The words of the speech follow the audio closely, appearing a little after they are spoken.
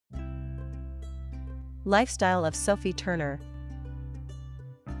Lifestyle of Sophie Turner.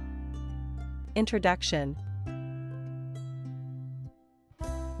 Introduction.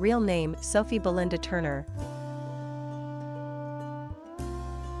 Real name, Sophie Belinda Turner.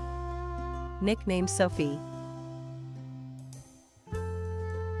 Nickname Sophie.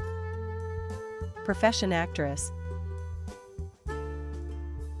 Profession actress.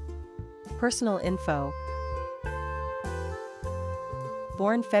 Personal info.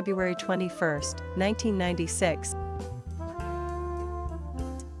 Born February 21, 1996.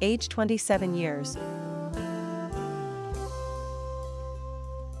 Age 27 years.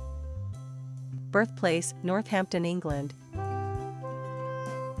 Birthplace, Northampton, England.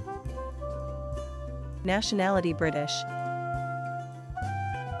 Nationality, British.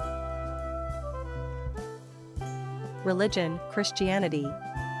 Religion, Christianity.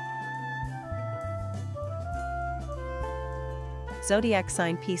 Zodiac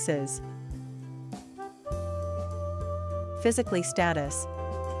sign pieces. Physically status.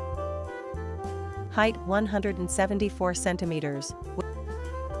 Height 174 centimeters.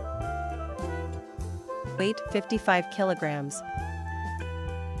 Weight 55 kilograms.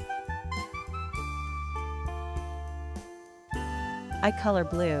 Eye color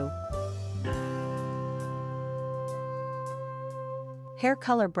blue. Hair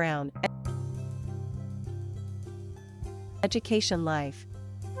color brown. Education life.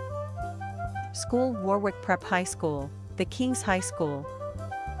 School, Warwick Prep High School, the King's High School.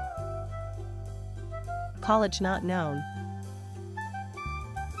 College not known.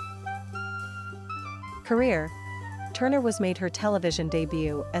 Career. Turner was made her television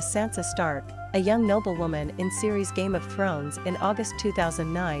debut as Sansa Stark, a young noblewoman in series Game of Thrones in August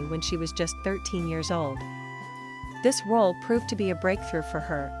 2009 when she was just 13 years old. This role proved to be a breakthrough for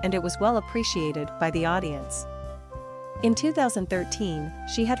her, and it was well appreciated by the audience. In 2013,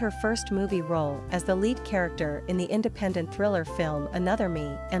 she had her first movie role as the lead character in the independent thriller film Another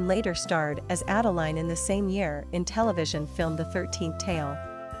Me, and later starred as Adeline in the same year in television film The 13th Tale.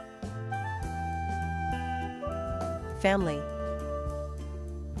 Family.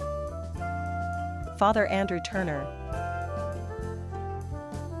 Father Andrew Turner.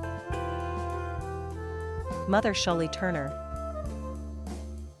 Mother Shirley Turner.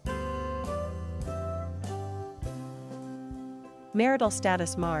 Marital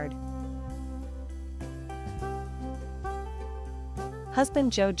status marred.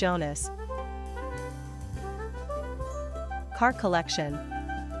 Husband Joe Jonas. Car collection.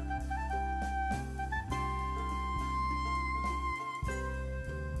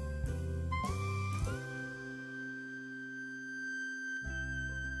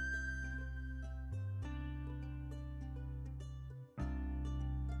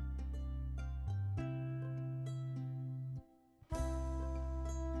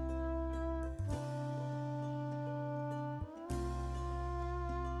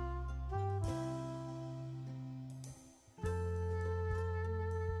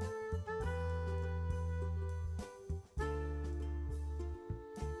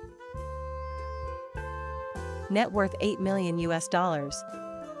 Net worth $8 million US.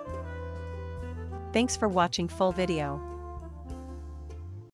 Thanks for watching full video.